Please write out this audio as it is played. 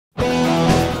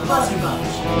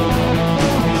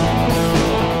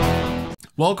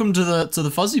welcome to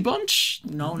the Fuzzy Bunch.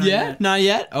 No, not yet. Not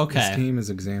yet. Okay. This game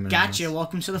is examining. Gotcha. us.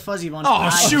 Welcome to the Fuzzy Bunch. Oh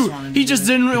shoot! He just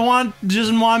doesn't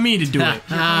want me to do it.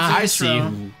 I see.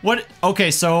 What? Okay,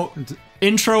 so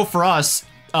intro for us.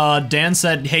 Dan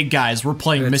said, "Hey guys, we're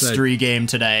playing mystery game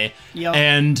today,"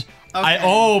 and I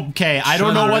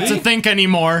don't know what to think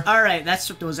anymore. All right,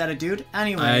 was that a dude?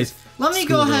 Anyways, let me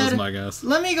go ahead.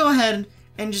 Let me go ahead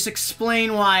and just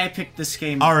explain why I picked this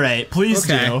game. All right, please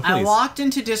do. I walked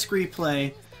into Disc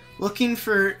Replay looking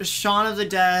for Shaun of the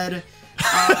Dead,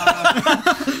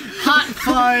 Hot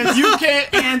Fuzz,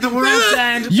 and The World's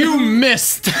End. You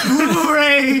missed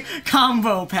Blu-ray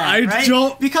combo pack,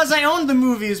 right? Because I owned the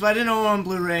movies, but I didn't own them on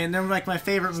Blu-ray, and they're like my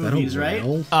favorite movies, right?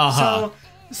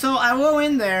 So I go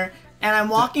in there, and I'm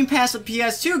walking past the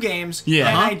PS2 games, and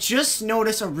I just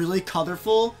notice a really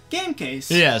colorful game case.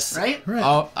 Yes. Right?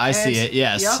 Oh, I see it.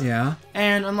 Yes. Yep. Yeah.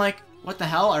 And I'm like, what the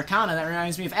hell? Arcana, that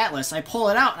reminds me of Atlas. I pull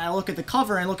it out, and I look at the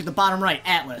cover, and look at the bottom right,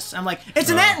 Atlas. I'm like, it's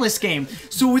an Atlas game.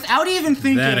 So without even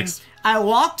thinking, I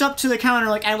walked up to the counter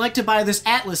like, I'd like to buy this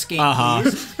Atlas game,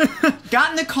 please.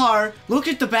 Got in the car, looked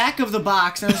at the back of the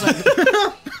box, and I was like,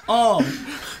 oh,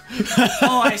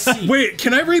 I see. Wait,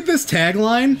 can I read this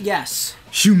tagline? Yes.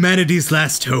 Humanity's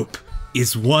last hope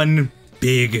is one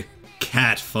big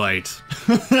cat fight.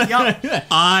 Yup.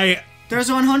 There's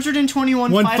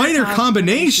 121 fighter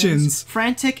combinations,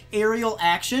 frantic aerial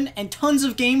action, and tons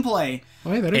of gameplay.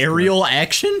 Oh, yeah, that is aerial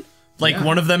action? Like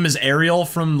one of them is Ariel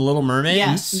from Little Mermaid?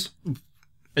 Yes.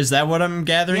 Is that what I'm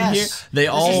gathering here? They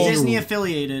this is Disney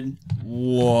affiliated.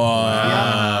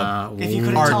 Wow. If you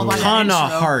couldn't tell by that Arcana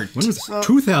intro. Heart. When was it?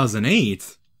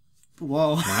 2008.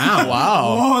 Whoa. Wow.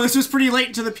 Wow. Whoa, this was pretty late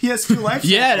into the PS2 life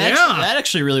cycle. That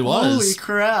actually really was. Holy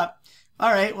crap.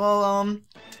 Alright, well,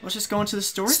 let's just go into the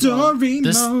story.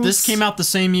 This came out the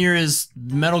same year as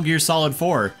Metal Gear Solid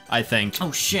 4, I think.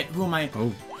 Oh shit, who am I?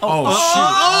 Oh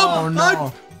shoot.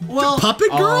 No. Well,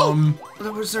 Puppet Girl?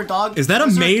 Was there a dog? Is that a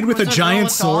maid with a giant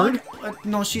sword?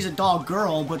 No, she's a dog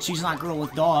girl, but she's not girl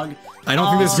with dog. I don't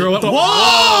think this girl.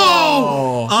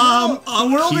 Whoa!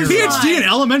 PhD in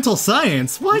elemental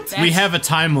science. What? We have a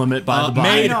time limit by the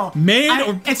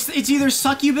by. It's either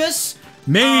succubus.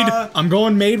 Maid. I'm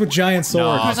going maid with giant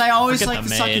sword. Because I always like the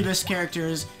succubus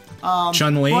characters.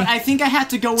 Chun-Li. But I think I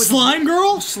had to go with Slime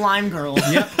Girl. Slime Girl.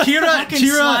 Yep.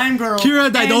 Slime Girl.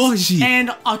 Kira Daidoji. And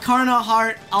Arcana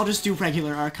Heart. I'll just do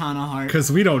regular Arcana Heart.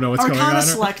 Because we don't know what's going on. Arcana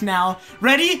Select now.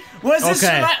 Ready? What is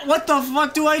this? What the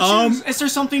fuck do I choose? Is there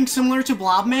something similar to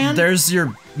Blob Man? There's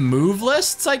your move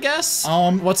lists, I guess.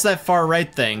 What's that far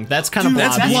right thing? That's kind of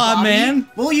That's Blob Man.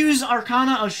 We'll use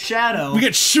Arcana of Shadow. We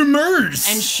get Shimmers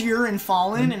and Sheer and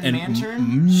Fallen and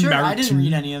Mantern. Sure, I didn't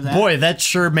read any of that. Boy, that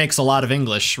sure makes a lot of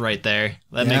English right there.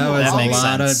 That makes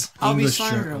sense. I'll be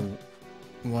Slime Girl.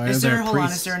 Why is there? Hold on.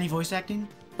 Is there any voice acting?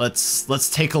 Let's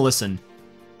take a listen.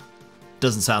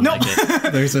 Doesn't sound like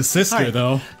it. There's a sister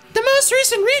though. The most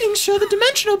recent readings show the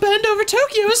dimensional bend over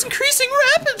Tokyo is increasing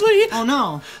rapidly. Oh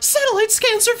no. Satellite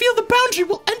scans reveal the boundary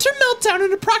will enter meltdown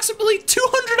in approximately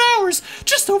 200 hours,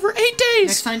 just over 8 days.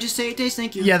 Next time, just say 8 days,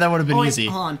 thank you. Yeah, that would have been easy.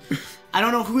 Hold on. I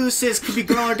don't know who this is, could be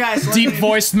girl or guy. So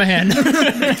deep-voiced man.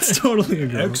 It's totally a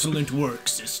girl. Excellent work,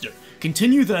 sister.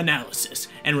 Continue the analysis,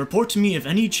 and report to me if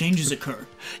any changes occur.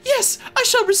 Yes, I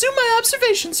shall resume my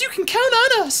observations. You can count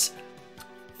on us.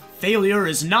 Failure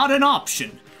is not an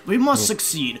option. We must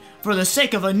succeed, for the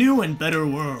sake of a new and better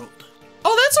world.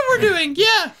 Oh, that's what we're doing.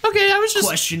 Yeah. Okay, I was just...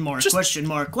 Question mark.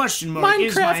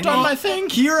 Minecraft on my thing.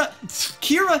 Kyra...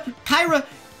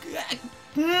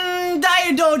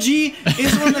 Daidoji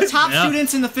is one of the top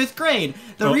students in the 5th grade.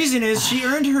 The reason is she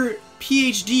earned her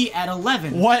PhD at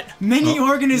 11. What? Many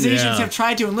organizations have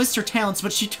tried to enlist her talents,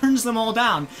 but she turns them all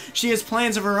down. She has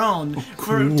plans of her own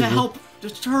to help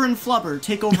her and Flubber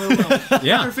take over the world.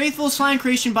 Her faithful slime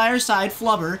creation by her side,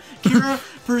 Flubber, Kira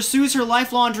pursues her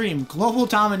lifelong dream, global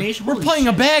domination. We're playing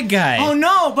a bad guy. Oh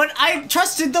no, but I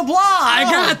trusted the blob. I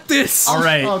got this. All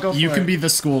right, you can be the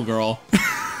schoolgirl.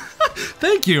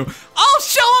 Thank you. I'll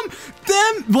show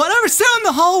them whatever soon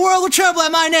the whole world will tremble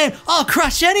at my name. I'll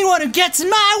crush anyone who gets in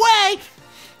my way.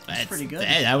 That's pretty good.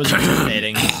 That was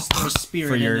intimidating.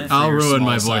 I'll ruin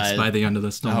my voice by the end of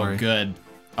this. Don't worry. Oh, good.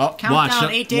 Oh,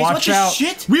 countdown 8 days. Watch out.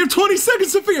 Shit? We have 20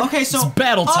 seconds to figure. Okay, so it's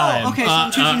battle time. Okay, so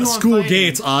I'm choosing who I'm School fighting.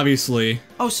 Gates, obviously.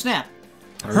 Oh snap!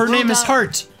 Her name is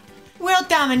Heart. World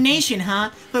domination, huh?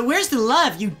 But where's the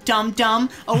love, you dumb?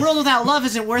 A world without love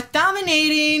isn't worth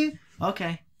dominating.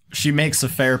 Okay. She makes a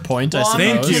fair point, I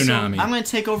suppose. Thank you, Nami. I'm gonna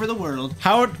take over the world.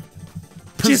 How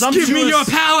Just give me your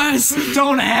powers!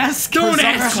 Don't ask! Don't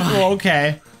ask! Oh,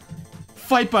 okay.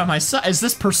 fight by myself. Is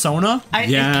this Persona?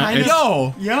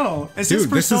 Yo, is this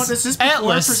Persona? Is this before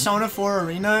Atlas. Persona 4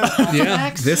 Arena?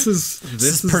 Yeah, this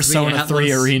is Persona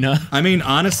 3 Arena. I mean,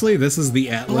 honestly, this is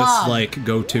the Atlas Blob. like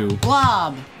go-to.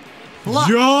 Blob. Yo! This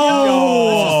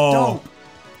is dope.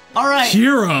 All right.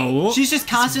 Hero. She's just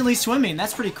constantly swimming.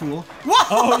 That's pretty cool. Whoa!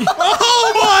 Oh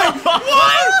my!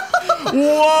 What? Whoa!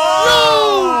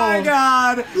 Oh my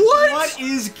god! What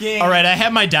is game? All right, I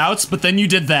had my doubts, but then you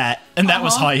did that, and that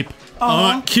was hype.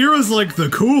 Kira's like the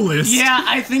coolest. Yeah,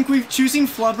 I think choosing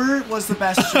Flubber was the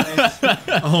best choice.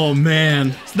 Oh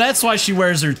man. That's why she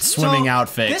wears her swimming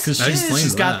outfit, because this she's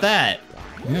is- got that.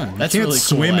 Yeah, That's you can't really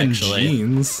swim cool, in actually.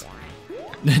 jeans.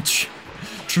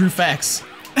 True facts.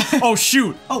 Oh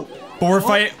shoot! Oh, But we're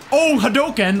fighting. Oh,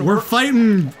 Hadoken! We're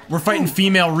fighting. We're fighting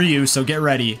female Ryu, so get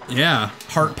ready. Yeah.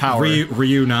 Heart power.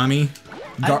 Ryu Nami.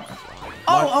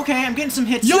 oh, okay. I'm getting some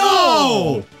hits.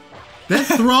 Yo! That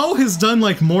throw has done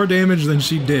like more damage than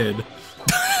she did.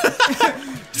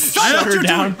 Shut her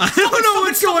down. I don't know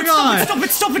what's going on.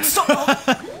 Stop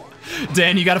it!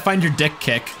 Dan, you gotta find your dick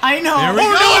kick. I know. There we Oh go.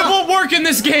 no, it won't work in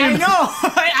this game. I know.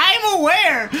 I'm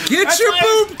aware. Get That's your why I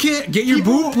was- boob kick. Get your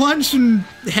boob punch and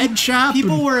head chop.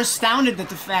 People and- were astounded at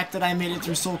the fact that I made it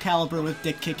through Soul Calibur with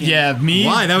dick kicking. Yeah, me.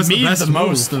 Why? That was the me best move.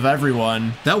 most of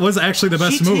everyone. That was actually the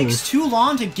best She move. takes too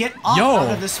long to get up Yo. out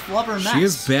of this flubber mess. She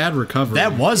has bad recovery.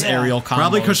 That was Yeah. aerial combos.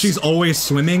 probably because she's always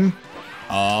swimming.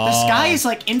 The sky is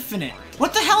like infinite.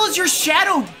 What the hell is your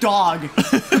shadow dog?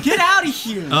 Get out of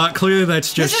here. Clearly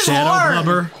that's just This is Shadow hard.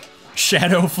 Flubber.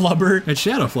 Shadow Flubber. It's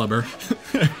Shadow Flubber.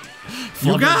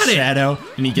 Flubber got it. Shadow,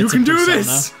 and he You gets can a do persona.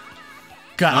 this.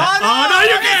 God. Oh no,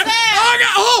 you what can't! is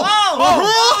that? Oh,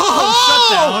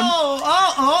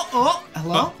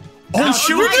 Hello? Oh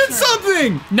shoot! You did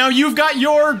something! Now you've got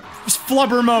your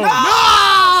Flubber mode.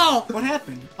 No! What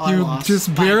happened? Oh, I You lost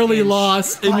just by an barely inch.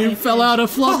 lost, and By you an fell inch. out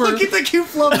of Oh, Flubber. look at the cute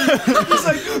flubber. He's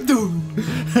like, dude.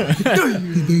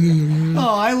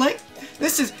 Oh, I like.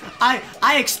 This is.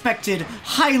 I expected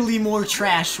highly more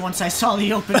trash once I saw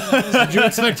the opening. Of this. Did you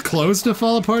expect clothes to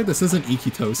fall apart? This isn't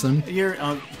Ikitosen. Your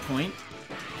point.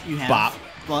 You have. Bop.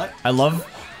 But. I love.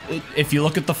 If you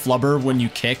look at the Flubber when you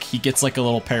kick, he gets like a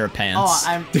little pair of pants. Oh,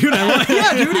 I'm. Dude,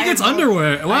 yeah, dude, he gets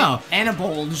underwear. Wow. And a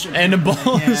bulge. And a bulge.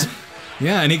 Yeah.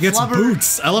 Yeah, and he gets Flubber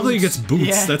boots. I love that he gets boots.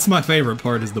 Yeah. That's my favorite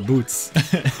part is the boots.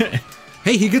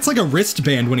 Hey, he gets like a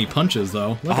wristband when he punches,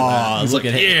 though. Look at that. Oh, He's look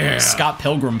like, at him. yeah. Scott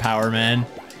Pilgrim power, man.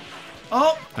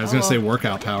 Oh. I was gonna say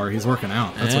workout power. He's working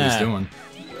out. That's what he's Yeah. doing.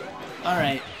 All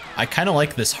right. I kind of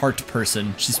like this heart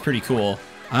person. She's pretty cool.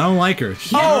 I don't like her.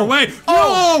 She's Oh! her way.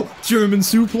 Oh! No! German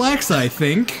suplex, I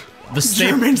think. The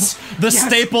Germans. the Yes.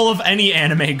 staple of any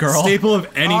anime girl. Staple of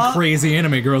any crazy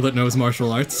anime girl that knows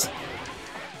martial arts.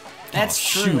 That's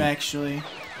Oh, true, shoot. actually.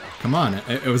 Come on,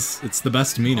 it's the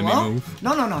best Minami Hello? move. No.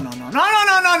 What What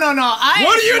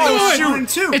are you doing?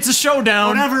 Too. It's a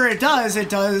showdown. Whatever it does, it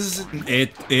does.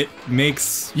 It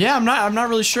makes, Yeah, I'm not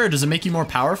really sure. Does it make you more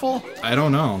powerful? I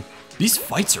don't know. These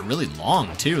fights are really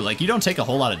long too. Like you don't take a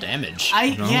whole lot of damage.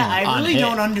 I On really hit.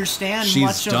 don't understand She's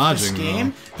much of dodging, this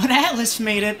game, but Atlas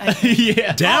made it. I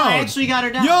yeah. Down. I actually got her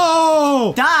down.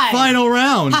 Yo! Die. Final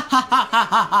round.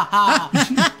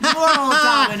 World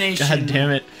domination. God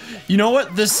damn it. You know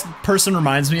what this person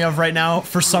reminds me of right now?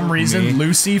 For some reason, Me?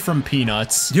 Lucy from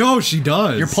Peanuts. Yo, she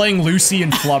does. You're playing Lucy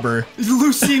and Flubber.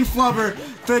 Lucy and Flubber,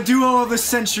 the duo of the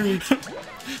century.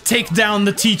 Take down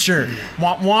the teacher.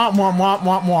 Wah wah wah wah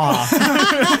wah wah.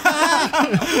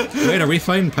 Wait, are we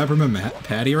fighting Peppermint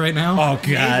Patty right now? Oh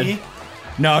god. Maybe.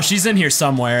 No, she's in here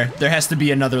somewhere. There has to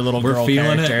be another little We're girl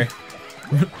feeling it. character.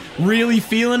 Really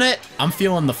feeling it? I'm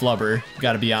feeling the Flubber.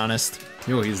 Gotta be honest.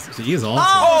 Yo, he's awesome.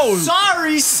 Oh,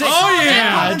 sorry. Sick. Oh,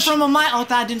 yeah. Coming from a mile. Oh,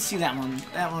 I didn't see that one.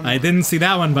 That one. I didn't see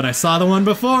that one, but I saw the one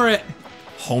before it.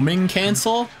 Homing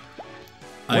cancel?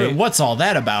 I- What's all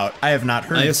that about? I have not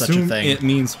heard I of such a assume thing. it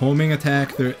means homing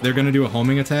attack. They're gonna do a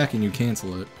homing attack and you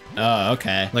cancel it. Oh,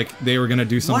 okay. Like they were gonna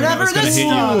do something that Whatever was gonna this hit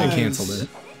you and they does. canceled it.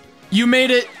 You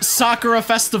made it Sakura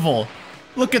Festival.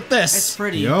 Look at It's this.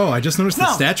 pretty. Yo, I just noticed the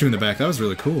No. statue in the back. That was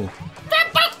really cool.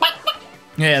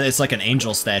 Yeah, it's like an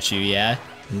angel statue, yeah.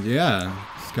 Yeah,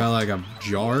 it's got like a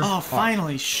jar. Oh,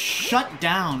 finally, shut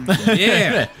down.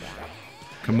 Yeah.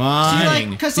 Come on.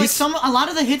 Because like a lot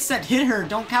of the hits that hit her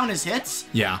don't count as hits.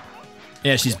 Yeah.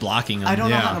 Yeah, she's blocking them. I don't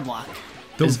know Yeah. how to block.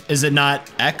 Is it not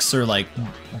X or like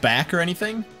back or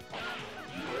anything?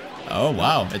 Oh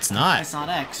wow, it's not. It's not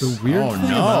X. The weird Oh, thing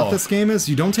no. about this game is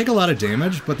you don't take a lot of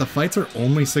damage, but the fights are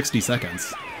only 60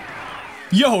 seconds.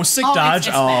 Yo, sick Oh, dodge.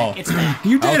 It's oh, back. It's back.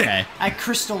 You did okay. it. I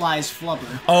crystallized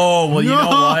Flubber. Oh well, you know No.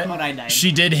 But what? I died.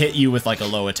 She did hit you with like a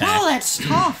low Oh, attack. that's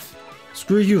tough.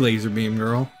 Screw you, laser beam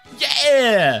girl.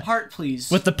 Yeah! Heart, please.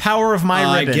 With the power of my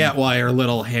ribbon. I get why her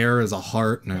little hair is a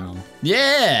heart now.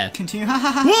 Yeah! Continue.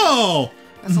 Whoa!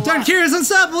 Dark Kira is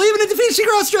unstoppable. Even in defeat, she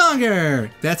grows stronger.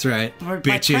 That's right, By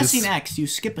bitches. pressing X, you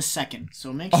skip a second.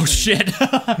 So make sure. Oh shit!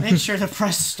 Make sure the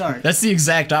press starts. That's the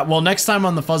exact. Well, next time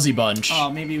on the Fuzzy Bunch. Oh,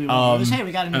 maybe we won't lose. Hey,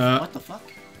 we got a new. What the fuck?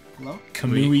 Hello?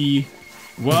 Kamui.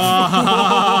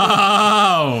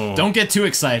 Whoa! Don't get too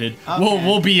excited. Okay.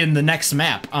 We'll be in the next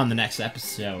map on the next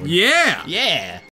episode. Yeah. Yeah.